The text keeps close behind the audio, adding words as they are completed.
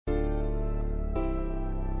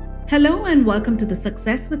Hello and welcome to the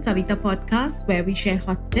Success with Savita podcast, where we share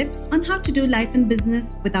hot tips on how to do life and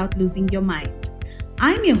business without losing your mind.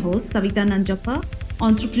 I'm your host, Savita Nanjappa,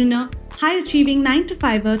 entrepreneur, high achieving 9 to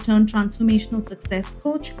 5er turned transformational success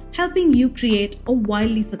coach, helping you create a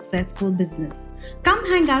wildly successful business. Come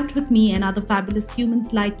hang out with me and other fabulous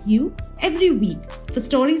humans like you every week for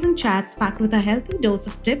stories and chats packed with a healthy dose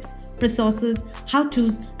of tips, resources,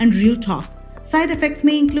 how-tos, and real talk. Side effects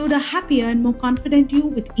may include a happier and more confident you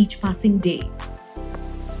with each passing day.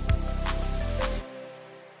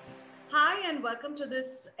 Hi, and welcome to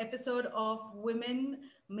this episode of Women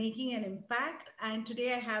Making an Impact. And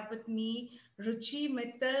today I have with me Ruchi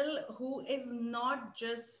Mittal, who is not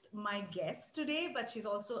just my guest today, but she's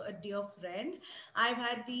also a dear friend. I've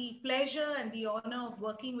had the pleasure and the honor of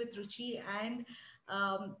working with Ruchi and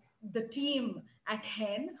the team at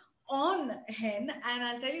HEN on HEN, and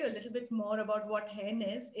I'll tell you a little bit more about what HEN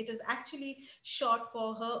is. It is actually short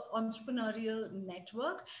for her entrepreneurial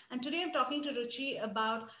network. And today I'm talking to Ruchi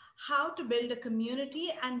about how to build a community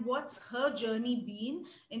and what's her journey been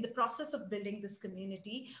in the process of building this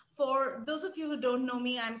community. For those of you who don't know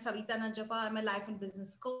me, I'm Savita Nanjappa. I'm a life and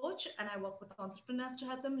business coach, and I work with entrepreneurs to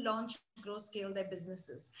help them launch, grow, scale their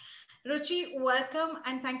businesses. Ruchi, welcome,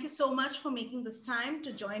 and thank you so much for making this time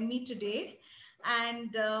to join me today.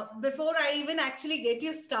 And before I even actually get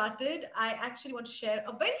you started, I actually want to share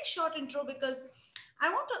a very short intro because I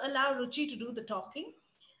want to allow Ruchi to do the talking.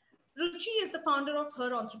 Ruchi is the founder of her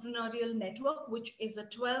entrepreneurial network, which is a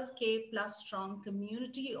 12K plus strong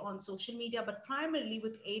community on social media, but primarily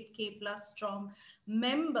with 8K plus strong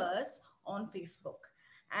members on Facebook.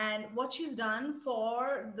 And what she's done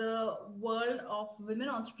for the world of women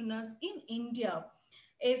entrepreneurs in India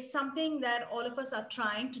is something that all of us are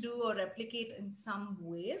trying to do or replicate in some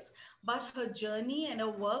ways. But her journey and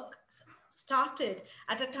her work started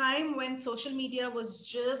at a time when social media was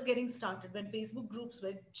just getting started, when Facebook groups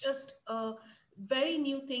were just a very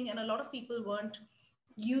new thing and a lot of people weren't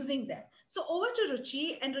using them. So over to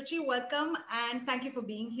Ruchi. And Ruchi, welcome and thank you for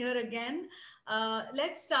being here again.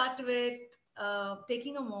 Let's start with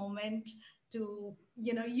taking a moment to,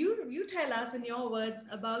 you tell us in your words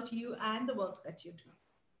about you and the work that you do.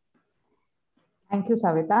 Thank you,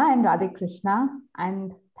 Savita and Radhe Krishna,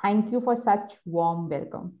 and thank you for such warm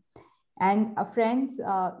welcome. And friends,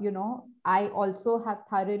 I also have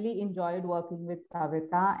thoroughly enjoyed working with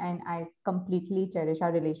Savita, and I completely cherish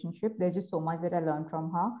our relationship. There's just so much that I learned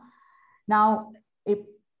from her. Now,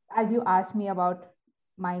 as you asked me about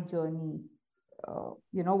my journey,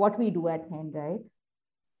 what we do at HEN, right?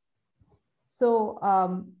 So,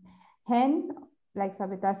 HEN, like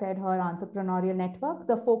Savita said, her entrepreneurial network,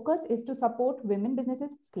 the focus is to support women businesses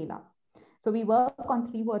scale up. So we work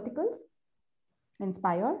on 3 verticals: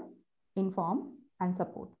 inspire, inform, and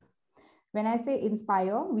support. When I say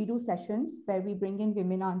inspire, we do sessions where we bring in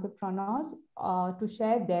women entrepreneurs to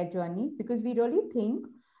share their journey, because we really think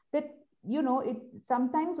that,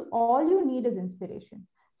 sometimes all you need is inspiration.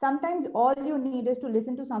 Sometimes all you need is to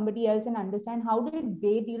listen to somebody else and understand how did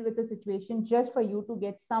they deal with the situation, just for you to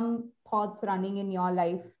get some thoughts running in your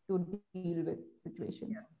life to deal with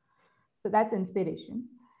situations. So that's inspiration.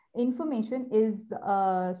 Information is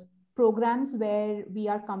programs where we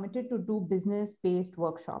are committed to do business-based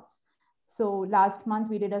workshops. So last month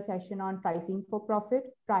we did a session on pricing for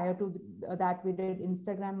profit. Prior to that, we did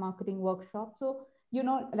Instagram marketing workshop. So,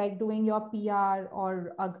 like doing your PR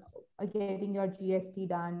or getting your GST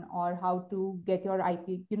done, or how to get your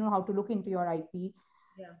IP, how to look into your IP,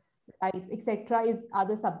 rights, etc., is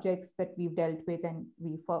other subjects that we've dealt with and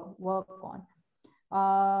we work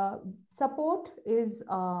on. Support is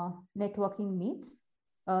networking meets.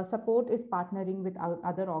 Support is partnering with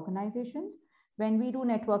other organizations. When we do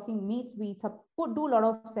networking meets, we do a lot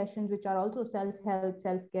of sessions which are also self-help,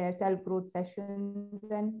 self-care, self-growth sessions.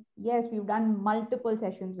 And yes, we've done multiple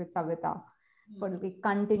sessions with Savita for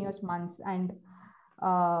continuous months. And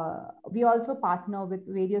we also partner with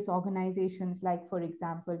various organizations, like, for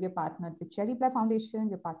example, we're partnered with Cherry Ply Foundation,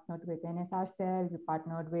 we're partnered with NSR Cell, we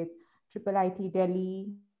partnered with Triple IT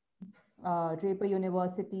Delhi, Draper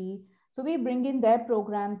University. So we bring in their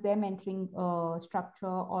programs, their mentoring structure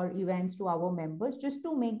or events to our members, just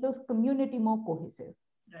to make the community more cohesive.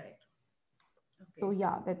 Right. Okay. So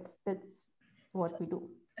yeah, that's what we do.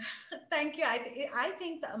 Thank you. I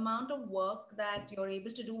think the amount of work that you're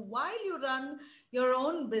able to do while you run your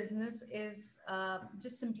own business is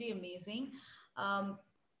just simply amazing. And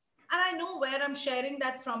I know where I'm sharing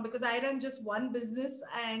that from, because I run just one business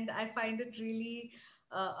and I find it really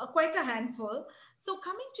quite a handful. So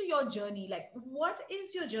coming to your journey, like, what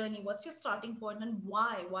is your journey? What's your starting point and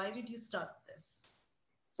why? Why did you start this?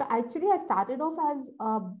 So actually, I started off as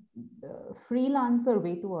a freelancer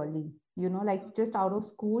way too early, like just out of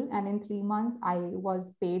school. And in 3 months, I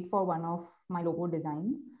was paid for one of my logo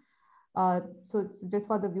designs. So it's just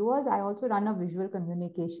for the viewers, I also run a visual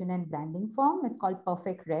communication and branding firm. It's called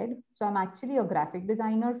Perfect Red. So I'm actually a graphic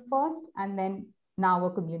designer first, and then now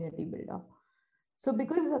a community builder. So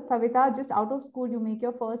because Savita, just out of school, you make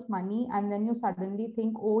your first money, and then you suddenly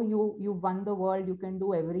think, oh, you won the world, you can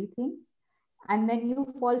do everything, and then you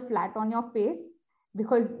fall flat on your face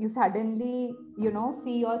because you suddenly,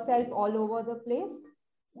 see yourself all over the place.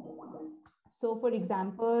 So, for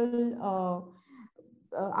example,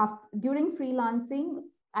 during freelancing,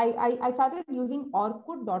 I started using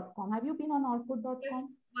Orkut.com. Have you been on Yes,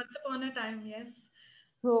 Orkut.com? once upon a time, yes.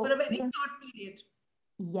 For a So, very short period.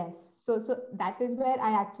 yes. So that is where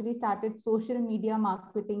I actually started social media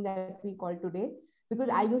marketing that we call today, because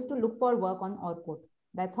I Mhm. used to look for work on Orkut.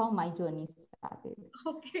 That's how my journey started.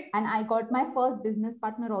 And Okay. I got my first business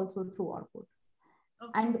partner also through Orkut.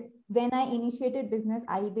 And Okay. when I initiated business,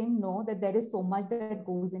 I didn't know that there is so much that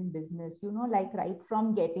goes in business, like right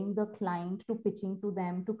from getting the client to pitching to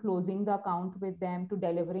them, to closing the account with them, to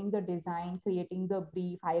delivering the design, creating the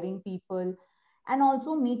brief, hiring people, and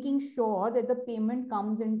also making sure that the payment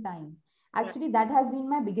comes in time. Right. Actually, that has been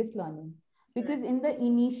my biggest learning, Right. because in the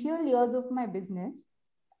initial years of my business,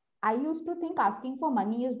 I used to think asking for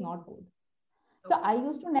money is not good. So I Okay.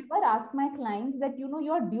 used to never ask my clients that,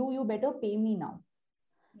 you're due, you better pay me now.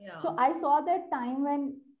 Yeah. So I saw that time when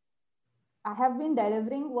I have been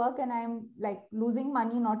delivering work and I'm like losing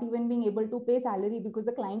money, not even being able to pay salary because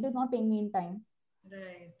the client is not paying me in time.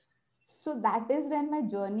 Right. So that is when my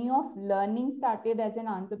journey of learning started as an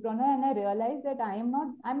entrepreneur, and I realized that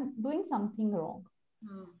I'm doing something wrong.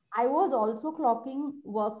 Hmm. I was also clocking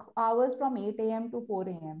work hours from 8 a.m. to 4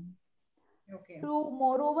 a.m. Okay. to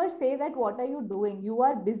moreover say that what are you doing? You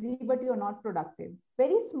are busy, but you're not productive.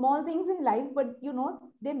 Very small things in life, but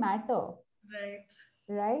they matter, Right.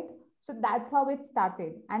 right? So that's how it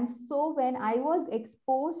started. And so when I was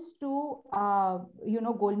exposed to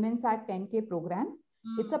Goldman Sachs 10K program,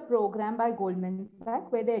 it's Hmm. a program by Goldman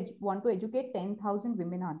Sachs where they want to educate 10,000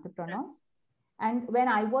 women Right. entrepreneurs. And when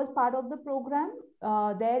I was part of the program,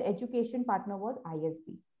 their education partner was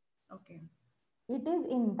ISB. Okay. It is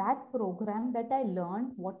in that program that I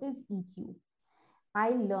learned what is EQ. I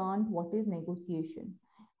learned what is negotiation.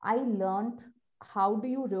 I learned how do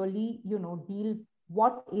you really, deal,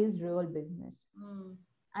 what is real business. Hmm.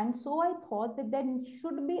 And so I thought that there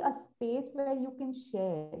should be a space where you can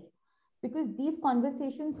share, because these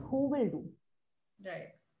conversations, who will do? Right.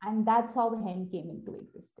 And that's how Hen came into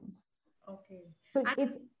existence. Okay. So And,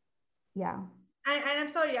 it's, yeah, and I'm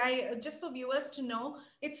sorry, I just for viewers to know,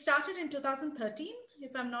 it started in 2013,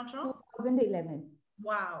 if I'm not wrong. 2011.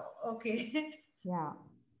 Wow. Okay. Yeah.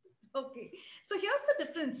 Okay. So here's the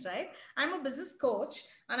difference, right? I'm a business coach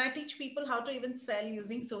and I teach people how to even sell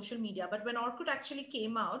using social media. But when Orkut actually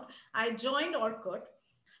came out, I joined Orkut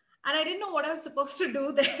and I didn't know what I was supposed to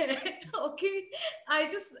do there. Okay.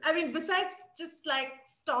 I mean, besides just like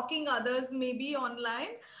stalking others maybe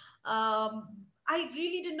online, I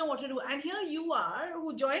really didn't know what to do. And here you are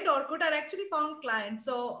who joined Orkut and actually found clients.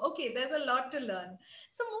 So, okay, there's a lot to learn.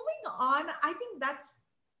 So, moving on, I think that's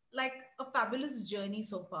like a fabulous journey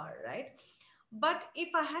so far, right? But if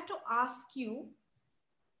I had to ask you,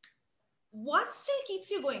 what still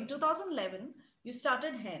keeps you going? 2011, you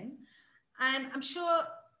started Hen, and I'm sure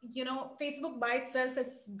Facebook by itself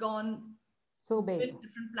has gone So with big.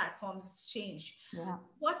 different platforms. It's changed. Yeah.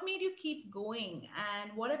 What made you keep going,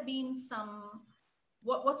 and what have been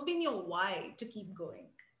what's been your why to keep going?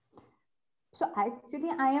 So actually,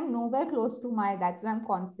 I am nowhere close to that's why I'm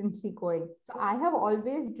constantly going. So I have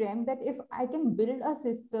always dreamed that if I can build a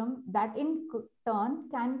system that in turn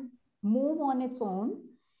can move on its own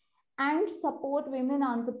and support women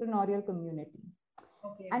entrepreneurial community,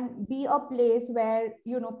 Okay. and be a place where,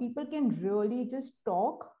 people can really just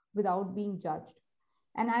talk without being judged.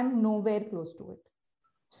 And I'm nowhere close to it.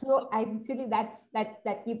 So actually,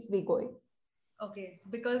 that keeps me going. Okay,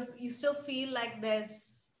 because you still feel like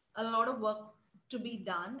there's a lot of work to be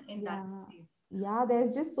done in that Yeah. space. Yeah, there's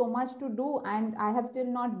just so much to do, and I have still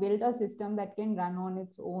not built a system that can run on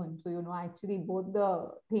its own. So, actually, both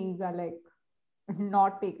the things are like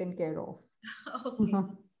not taken care of. Okay.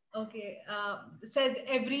 Okay. Said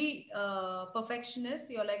every perfectionist,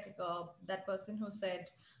 you're like that person who said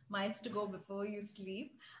miles to go before you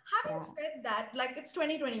sleep. Having Yeah. said that, like it's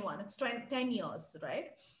 2021, it's 10 years,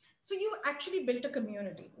 right? So you actually built a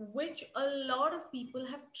community, which a lot of people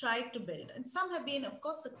have tried to build. And some have been, of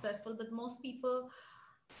course, successful, but most people,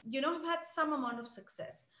 have had some amount of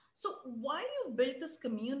success. So while you built this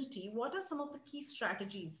community, what are some of the key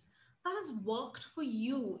strategies that has worked for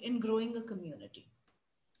you in growing a community?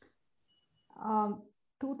 Um,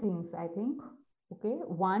 Two things, I think. Okay.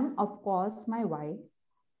 One, of course, my why.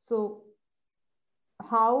 So,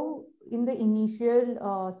 how in the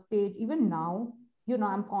initial stage, even now,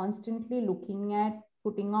 I'm constantly looking at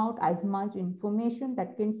putting out as much information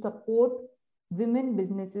that can support women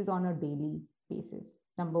businesses on a daily basis.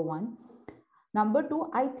 Number one. Number two,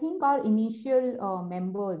 I think our initial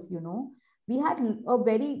members, we had a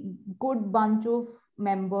very good bunch of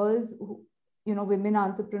members, women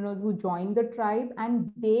entrepreneurs who joined the tribe,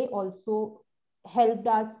 and they also helped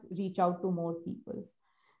us reach out to more people.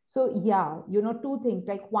 So, yeah, two things.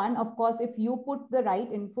 Like, one, of course, if you put the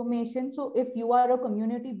right information, so if you are a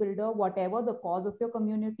community builder, whatever the cause of your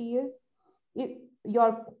community is, if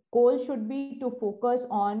your goal should be to focus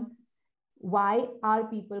on why are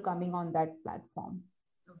people coming on that platform,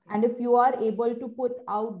 Okay. and if you are able to put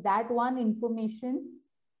out that one information,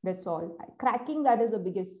 that's all. Cracking that is the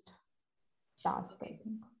biggest task, I Okay.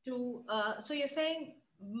 think. So you're saying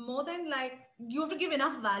more than like you have to give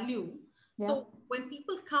enough value. Yeah, So when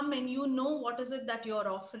people come in, you know what is it that you're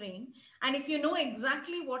offering. And if you know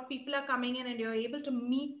exactly what people are coming in and you're able to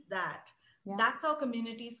meet that, yeah, that's how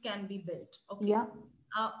communities can be built. Okay. yeah.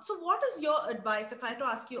 So what is your advice if I had to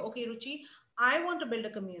ask you, okay, Ruchi, I want to build a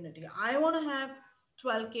community. I want to have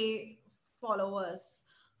 12K followers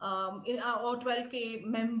or 12K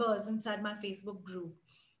members inside my Facebook group.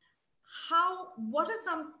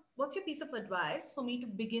 What's your piece of advice for me to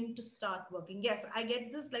begin to start working? Yes, I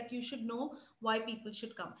get this, like you should know why people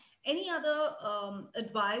should come. Any other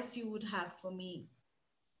advice you would have for me?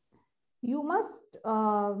 You must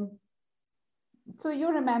so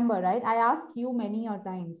you remember, right? I asked you many a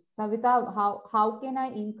times, Savita, how can I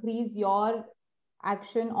increase your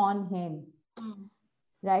action on him, Mm,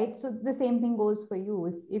 right? So the same thing goes for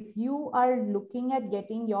you. If you are looking at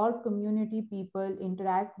getting your community people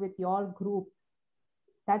interact with your group,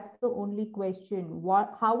 that's the only question.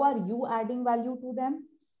 How are you adding value to them,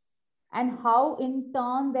 and how in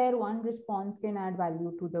turn their one response can add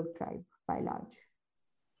value to the tribe by large.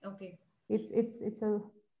 okay. It's a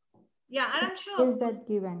Yeah, and it I'm sure, is that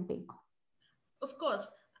give and take. of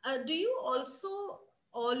course. Do you also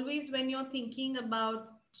always, when you're thinking about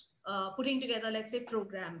putting together, let's say,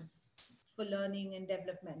 programs for learning and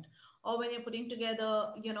development, or when you're putting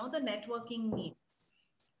together, the networking meet,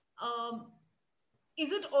 um,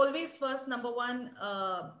 is it always first number one?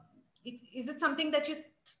 Is it something that you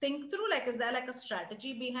think through? Like, is there like a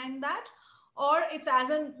strategy behind that? Or it's as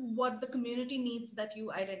in what the community needs that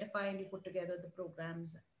you identify and you put together the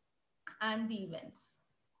programs and the events?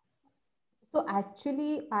 So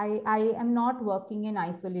actually, I am not working in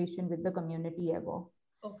isolation with the community ever.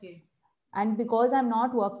 Okay. And because I'm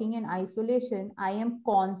not working in isolation, I am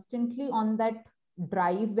constantly on that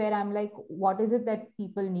drive where I'm like, what is it that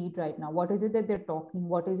people need right now? What is it that they're talking?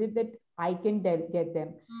 What is it that I can get them?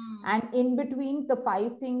 Mm-hmm. And in between the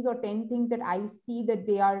 5 things or 10 things that I see that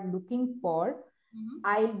they are looking for,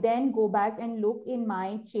 I'll then go back and look in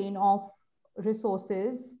my chain of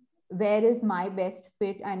resources, where is my best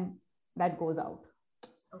fit, and that goes out.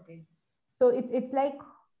 Okay. So it's like,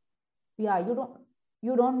 yeah,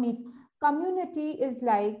 you don't need. Community is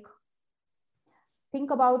like,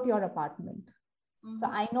 think about your apartment. So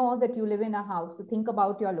Mm-hmm. I know that you live in a house, so think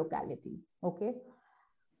about your locality. Okay.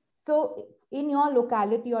 So in your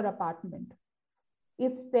locality or apartment,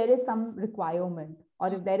 if there is some requirement,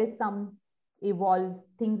 or if there is some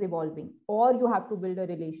things evolving, or you have to build a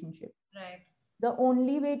relationship, Right. the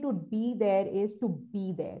only way to be there is to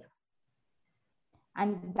be there.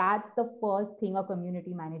 And that's the first thing a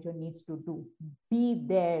community manager needs to do: be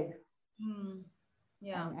there. Hmm.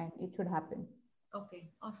 Yeah. And it should happen. Okay,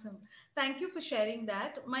 awesome. Thank you for sharing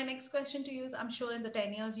that. My next question to you is, I'm sure in the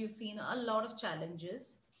 10 years you've seen a lot of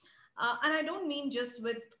challenges. And I don't mean just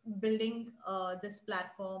with building this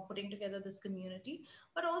platform, putting together this community,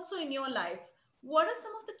 but also in your life. What are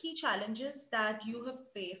some of the key challenges that you have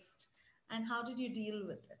faced and how did you deal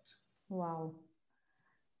with it? Wow.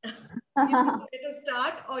 You don't want to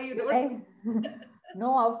start or you don't? Like,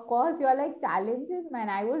 no, of course, you're like challenges, man.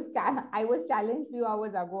 I was challenged few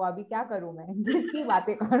hours ago. Abhi kya karu main? Kiski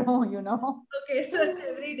baatein karu? Okay, so it's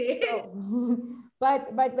every day. So,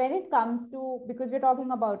 but when it comes to, because we're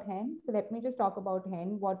talking about hen, so let me just talk about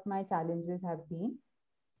hen. What my challenges have been.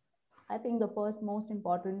 I think the first most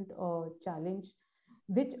important challenge,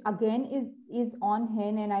 which again is on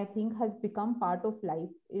hen, and I think has become part of life,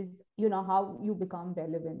 is how you become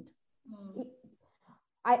relevant. Hmm.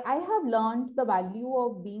 I have learned the value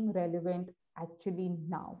of being relevant actually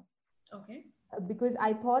now. Okay. because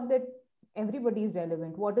I thought that everybody is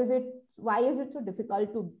relevant. What is it? Why is it so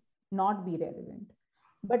difficult to not be relevant?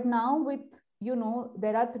 But now with,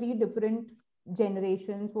 there are three different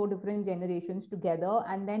generations, four different generations together,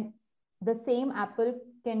 and then the same apple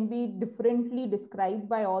can be differently described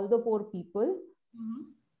by all the four people,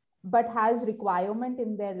 but has requirement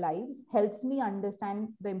in their lives, helps me understand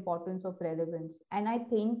the importance of relevance. And I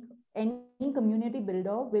think any community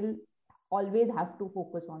builder will always have to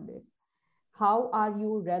focus on this. How are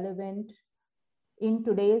you relevant in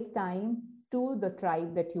today's time to the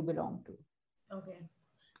tribe that you belong to? Okay.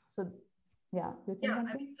 So yeah, you're saying Yeah, I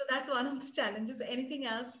something? mean, so that's one of the challenges. Anything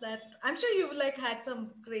else that I'm sure you've like had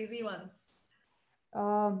some crazy ones,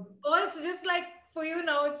 um, or it's just like for you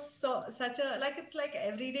now, it's so such a like it's like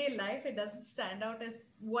everyday life. It doesn't stand out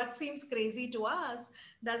as what seems crazy to us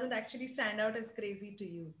doesn't actually stand out as crazy to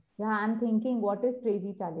you. yeah, I'm thinking, what is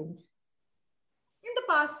crazy challenge? In the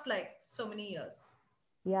past, like so many years.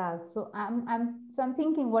 Yeah, so I'm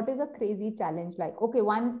thinking, what is a crazy challenge like? Okay,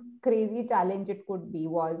 one crazy challenge it could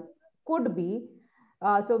be.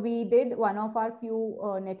 So we did one of our few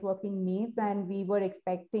networking meets, and we were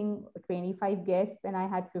expecting 25 guests, and I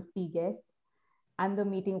had 50 guests, and the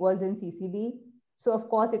meeting was in CCD. So of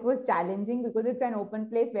course it was challenging because it's an open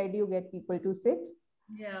place. Where do you get people to sit?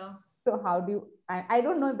 Yeah. So how do you? I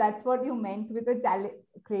don't know if that's what you meant with a challenge,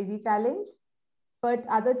 crazy challenge. But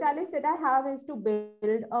other challenge that I have is to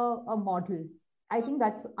build a model. I think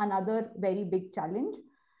that's another very big challenge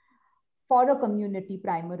for a community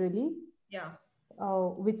primarily, Yeah.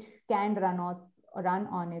 which can run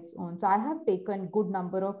on its own. So I have taken good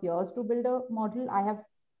number of years to build a model. I have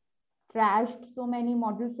trashed so many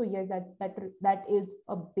models. So yes, that is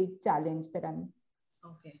a big challenge that I'm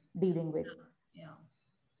Okay. dealing with. Yeah.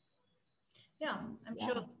 Yeah. I'm Yeah.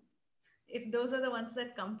 sure if those are the ones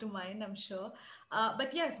that come to mind, I'm sure.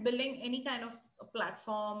 But yes, building any kind of a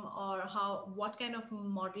platform or what kind of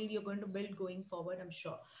model you're going to build going forward, I'm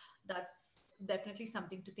sure that's definitely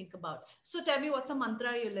something to think about. So tell me, what's a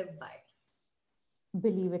mantra you live by?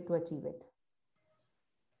 Believe it to achieve it.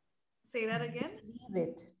 Say that again. Believe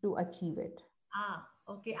it to achieve it. Ah,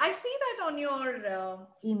 okay. I see that on your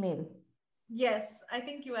Email. yes, I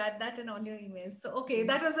think you add that in all your emails. So okay,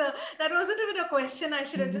 that wasn't even a question. I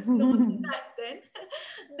should have just known that then.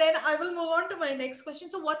 Then I will move on to my next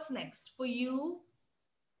question. So what's next for you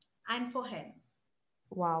and for Hen?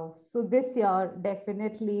 Wow. So this year,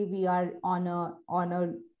 definitely we are on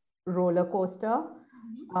a roller coaster,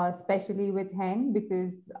 Mhm. especially with Hen,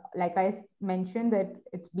 because like I mentioned that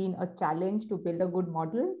it's been a challenge to build a good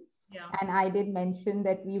model. Yeah. And I did mention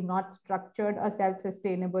that we've not structured a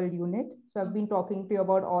self-sustainable unit. So I've Mhm. been talking to you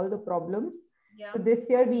about all the problems. Yeah. So this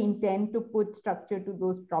year we intend to put structure to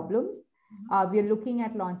those problems. Mhm. We are looking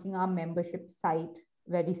at launching our membership site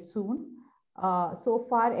very soon. So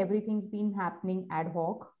far, everything's been happening ad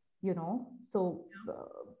hoc, So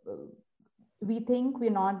we think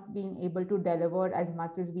we're not being able to deliver as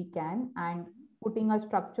much as we can, and putting a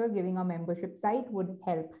structure, giving a membership site would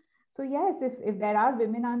help. So yes, if there are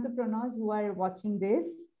women entrepreneurs who are watching this,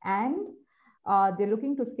 and they're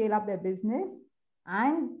looking to scale up their business,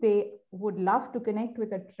 and they would love to connect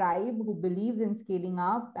with a tribe who believes in scaling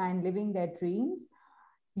up and living their dreams,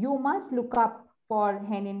 you must look up for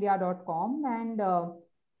henindia.com, and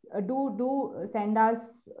do send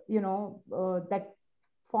us, that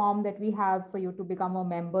form that we have for you to become a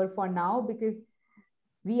member for now, because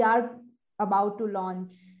we are about to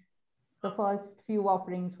launch the first few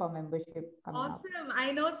offerings for membership coming up. Awesome.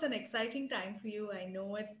 I know it's an exciting time for you. I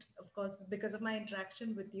know it, of course, because of my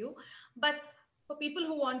interaction with you. But for people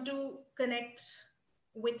who want to connect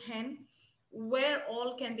with Hen, where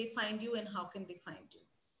all can they find you and how can they find you?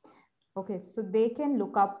 Okay, so they can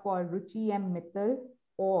look up for Ruchi M Mittal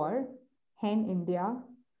or Hen India,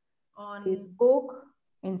 On, Facebook,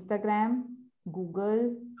 Instagram,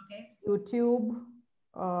 Google, okay. YouTube,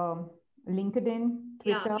 um, LinkedIn,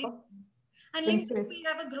 Yeah. Twitter, And LinkedIn, Pinterest. we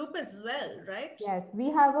have a group as well, right? Yes,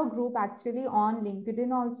 we have a group actually on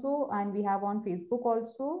LinkedIn also, and we have on Facebook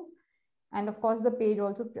also. And of course, the page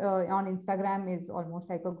also on Instagram is almost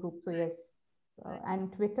like a group. So, yes, Right.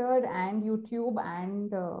 and Twitter and YouTube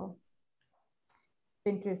and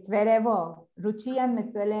Pinterest, wherever. Ruchi and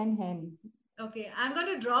Mittal and Hen. Okay, I'm going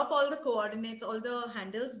to drop all the coordinates, all the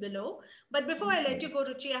handles below. But before I let you go,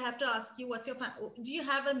 Ruchi, I have to ask you, do you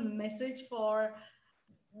have a message for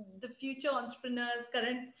the future entrepreneurs,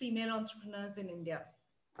 current female entrepreneurs in India?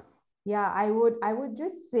 Yeah, I would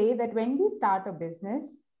just say that when we start a business,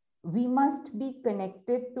 we must be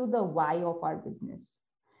connected to the why of our business.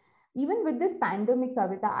 Even with this pandemic,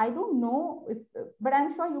 Savita, I don't know if, but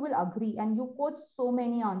I'm sure you will agree, and you coach so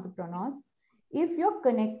many entrepreneurs. if you're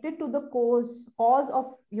connected to the cause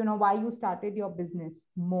of, why you started your business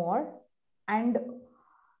more, and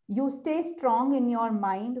you stay strong in your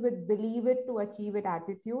mind with believe it to achieve it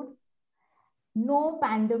attitude, no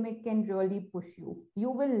pandemic can really push you. You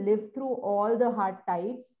will live through all the hard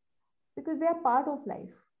tides because they are part of life.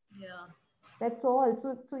 Yeah. That's all.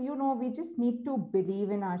 So we just need to believe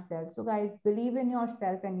in ourselves. So guys, believe in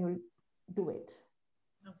yourself and you'll do it.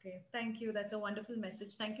 Okay, thank you. That's a wonderful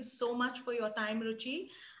message. Thank you so much for your time,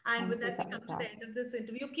 Ruchi. And Thank with you, that, we come to Savita. the end of this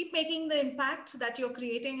interview. Keep making the impact that you're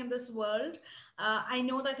creating in this world. I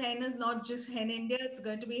know that Hen is not just Hen India, it's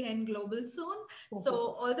going to be Hen Global soon.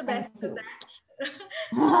 So, all the Thank best with you. that.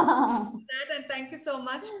 All the best with that. And thank you so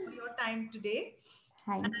much for your time today.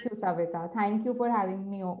 Thank you, Savita. Thank you for having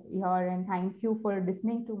me here, and thank you for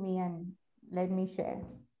listening to me and let me share.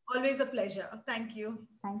 Always a pleasure. Thank you.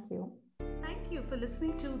 Thank you. Thank you for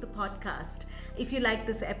listening to the podcast. If you like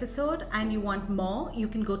this episode and you want more, you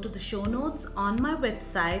can go to the show notes on my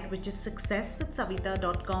website, which is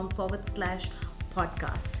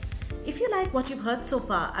successwithsavita.com/podcast. If you like what you've heard so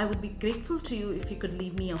far, I would be grateful to you if you could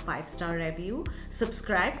leave me a 5-star review,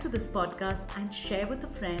 subscribe to this podcast, and share with a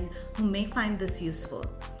friend who may find this useful.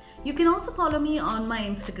 You can also follow me on my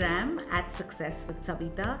Instagram at Success with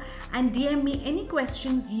Savita and DM me any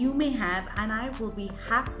questions you may have, and I will be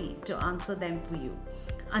happy to answer them for you.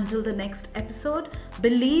 Until the next episode,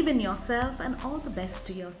 believe in yourself and all the best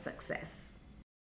to your success.